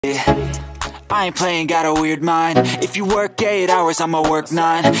I ain't playing, got a weird mind. If you work 8 hours, I'ma work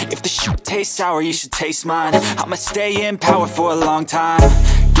 9. If the shit tastes sour, you should taste mine. I'ma stay in power for a long time.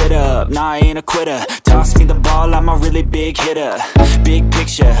 Get up, nah, I ain't a quitter. Toss me the ball, I'm a really big hitter. Big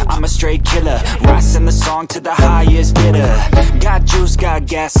picture, I'm a straight killer. Rising the song to the highest bidder. Got juice, got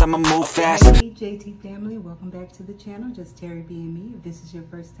gas, I'ma move fast. Hey JT family, welcome back to the channel. Just Terry B and me. If this is your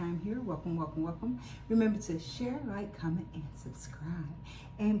first time here, welcome, welcome, welcome. Remember to share, like, comment, and subscribe.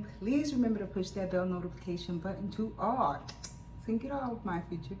 And please remember to push that bell notification button to all, so you can get all of my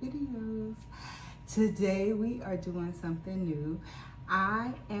future videos. Today we are doing something new.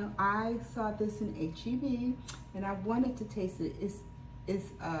 I saw this in HEB and I wanted to taste it.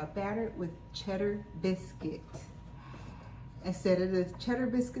 It's battered with cheddar biscuit. Instead of the cheddar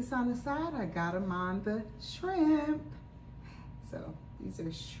biscuits on the side, I got them on the shrimp. So these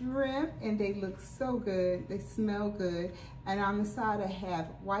are shrimp and they look so good. They smell good. And on the side I have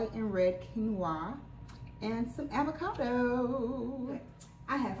white and red quinoa and some avocado.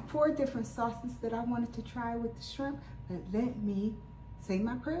 I have 4 different sauces that I wanted to try with the shrimp, but let me say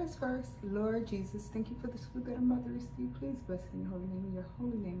my prayers first. Lord Jesus, thank you for this food that our mother received. Please bless it in your holy name. In your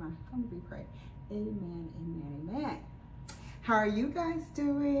holy name I humbly pray. Amen, amen, amen. How are you guys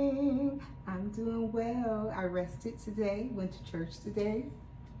doing? I'm doing well. I rested today, went to church today.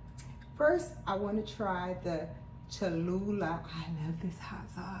 First, I want to try the Cholula. I love this hot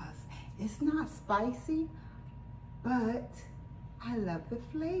sauce. It's not spicy, but I love the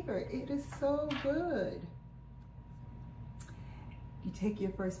flavor. It is so good. You take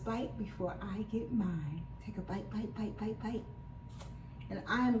your first bite before I get mine. Take a bite, bite, bite, bite, bite. And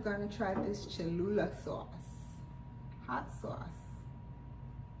I am going to try this Cholula sauce. Hot sauce.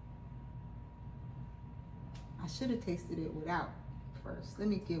 I should have tasted it without first. Let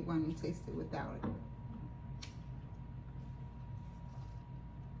me get one and taste it without it.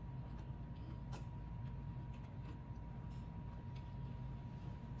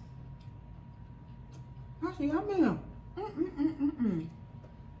 That's yummy.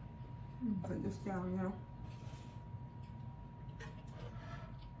 Put this down now.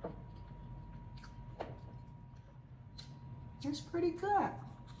 It's pretty good.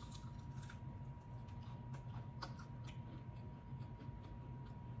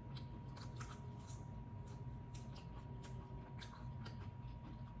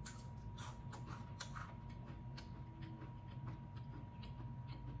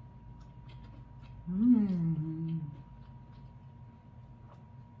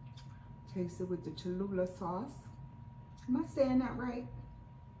 Taste it with the Cholula sauce. Am I saying that right?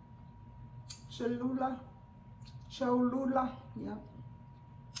 Cholula. Cholula. Yep.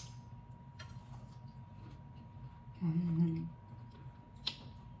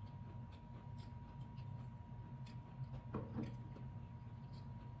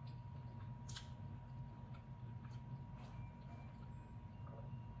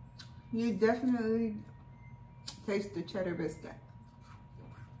 You definitely taste the cheddar biscuit.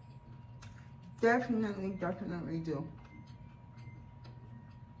 Definitely, definitely do.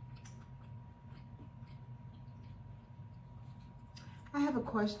 I have a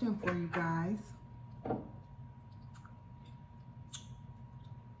question for you guys.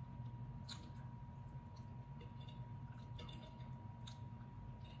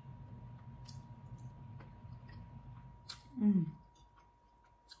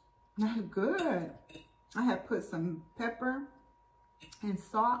 Not good. I have put some pepper and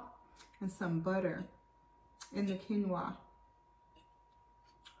salt and some butter in the quinoa.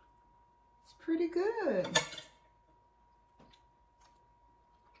 It's pretty good.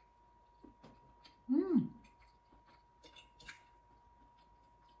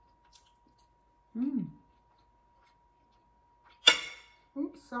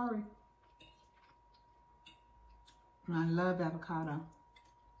 Oops, sorry. I love avocado.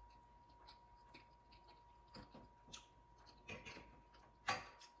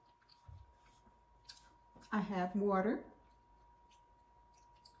 I have water.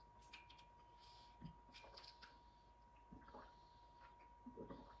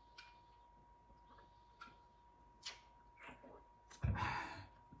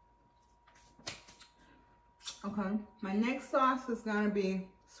 Okay, my next sauce is going to be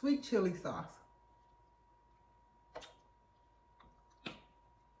sweet chili sauce.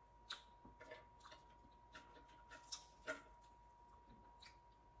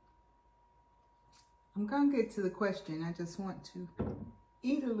 I'm going to get to the question. I just want to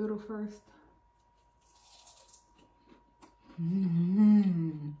eat a little first.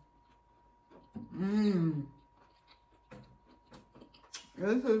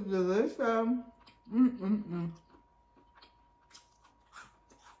 This is delicious.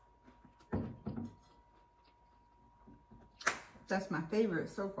 That's my favorite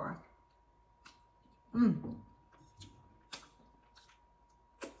so far.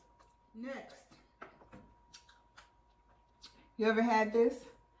 Next, you ever had this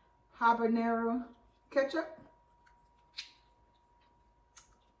habanero ketchup?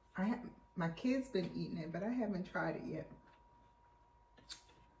 My kids been eating it, but I haven't tried it yet.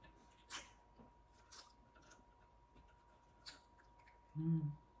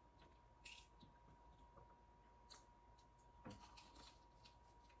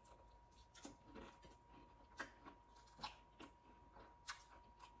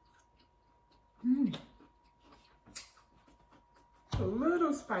 A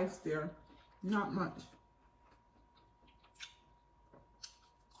little spice there, not much.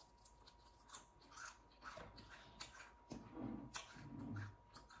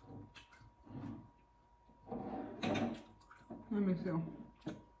 Let me see.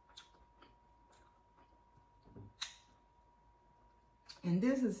 And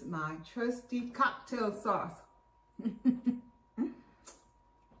this is my trusty cocktail sauce.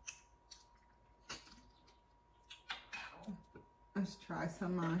 Let's try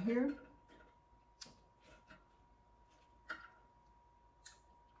some on here.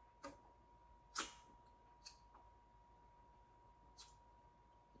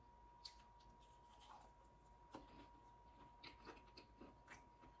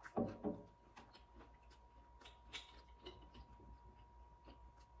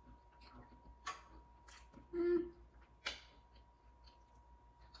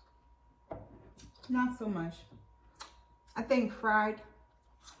 Not so much. I think fried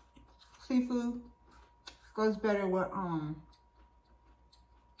seafood goes better with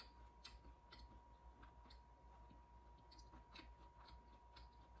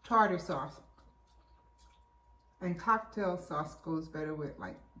tartar sauce. And cocktail sauce goes better with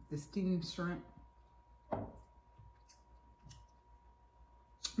like the steamed shrimp.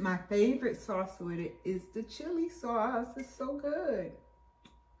 My favorite sauce with it is the chili sauce. It's so good.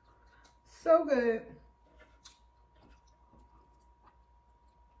 So good.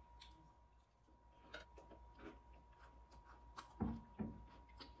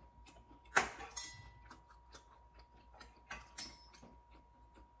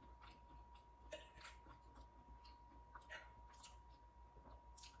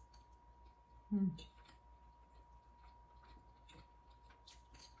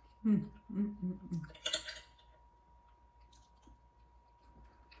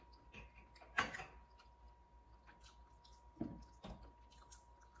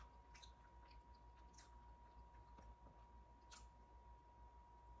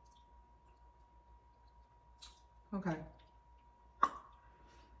 Okay.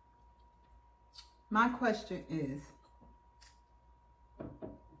 My question is,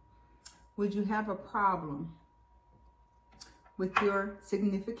 would you have a problem with your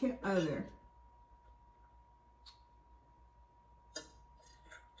significant other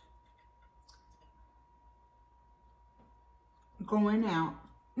going out,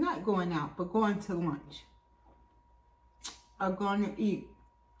 not going out, but going to lunch or going to eat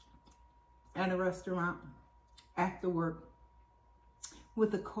at a restaurant after work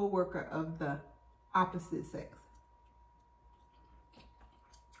with a coworker of the opposite sex?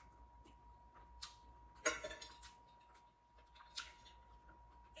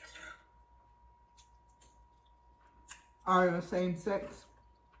 Or the same sex,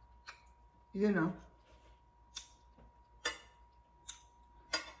 you know.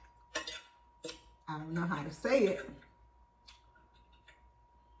 I don't know how to say it.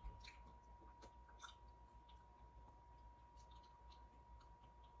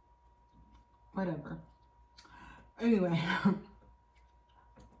 Whatever. Anyway,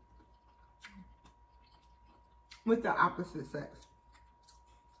 with the opposite sex.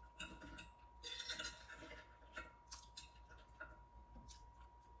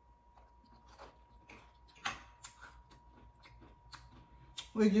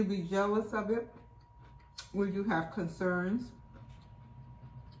 Would you be jealous of it? Would you have concerns?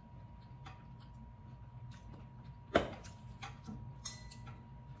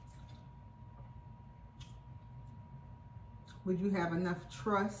 Would you have enough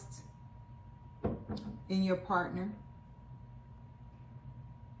trust in your partner?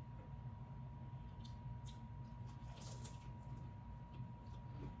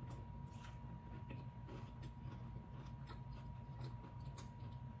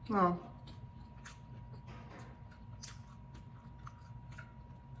 Well,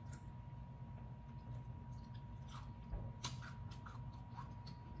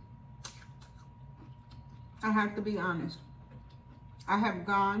 I have to be honest. I have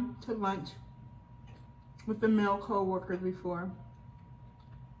gone to lunch with the male co-workers before.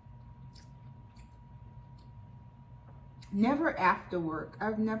 Never after work.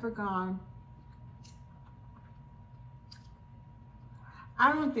 I've never gone.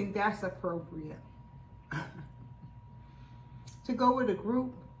 I don't think that's appropriate. To go with a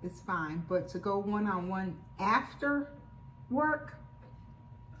group is fine, but to go one-on-one after work,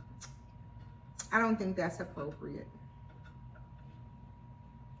 I don't think that's appropriate.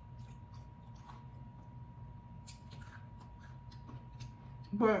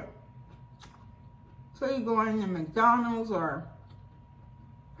 But so you go in McDonald's and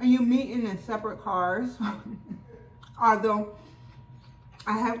you meeting in separate cars. Although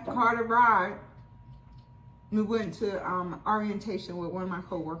I have caught a ride. We went to orientation with one of my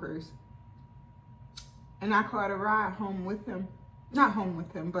coworkers, and I caught a ride home with him. Not home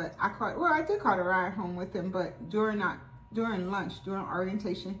with him, but I did caught a ride home with him, but during lunch, during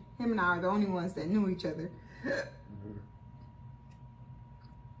orientation, him and I are the only ones that knew each other.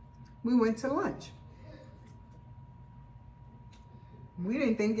 We went to lunch. We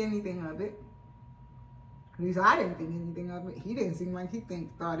didn't think anything of it. At least I didn't think anything of it. He didn't seem like he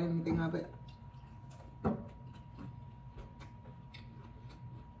thought anything of it.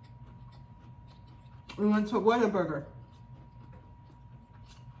 We went to Whataburger.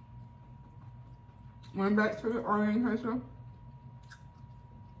 Went back to the orientation.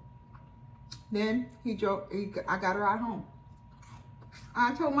 Then I got a ride home.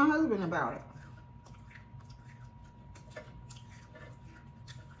 I told my husband about it.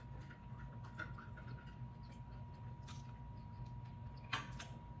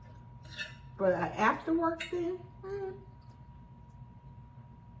 But an after work thing,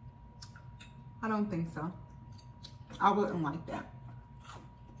 I don't think so. I wouldn't like that.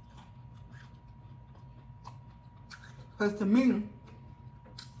 Because to me,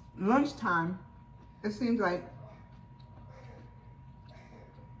 lunchtime, it seems like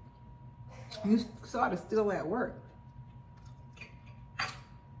you sort of still at work.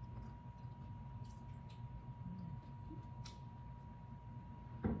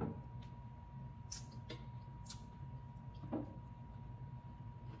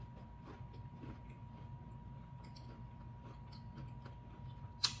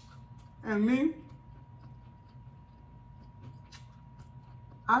 And me,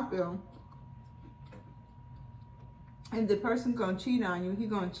 I feel if the person's gonna cheat on you, he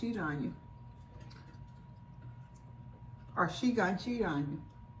gonna cheat on you. Or she gonna cheat on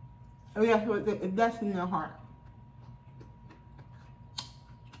you. If that's in their heart.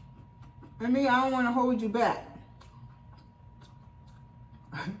 And me, I don't wanna hold you back.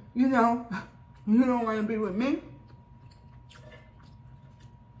 You know, you don't wanna be with me.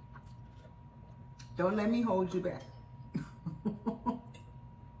 Don't let me hold you back.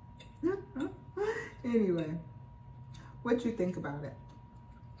 Anyway, what you think about it?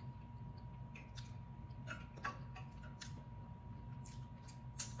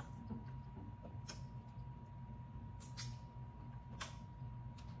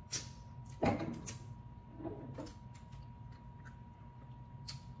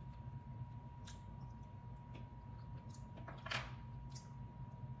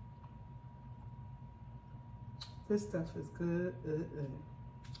 This stuff is good.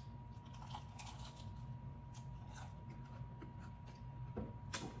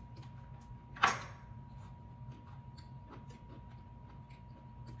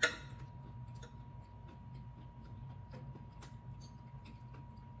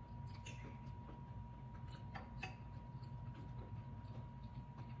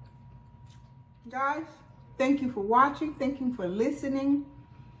 Guys, thank you for watching. Thank you for listening.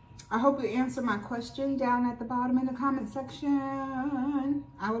 I hope you answer my question down at the bottom in the comment section.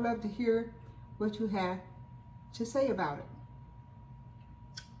 I would love to hear what you have to say about it.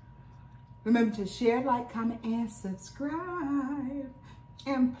 Remember to share, like, comment, and subscribe.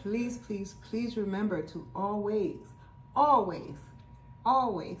 And please, please, please remember to always, always,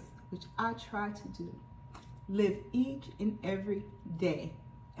 always, which I try to do, live each and every day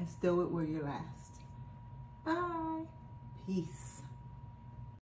as though it were your last. Bye. Peace.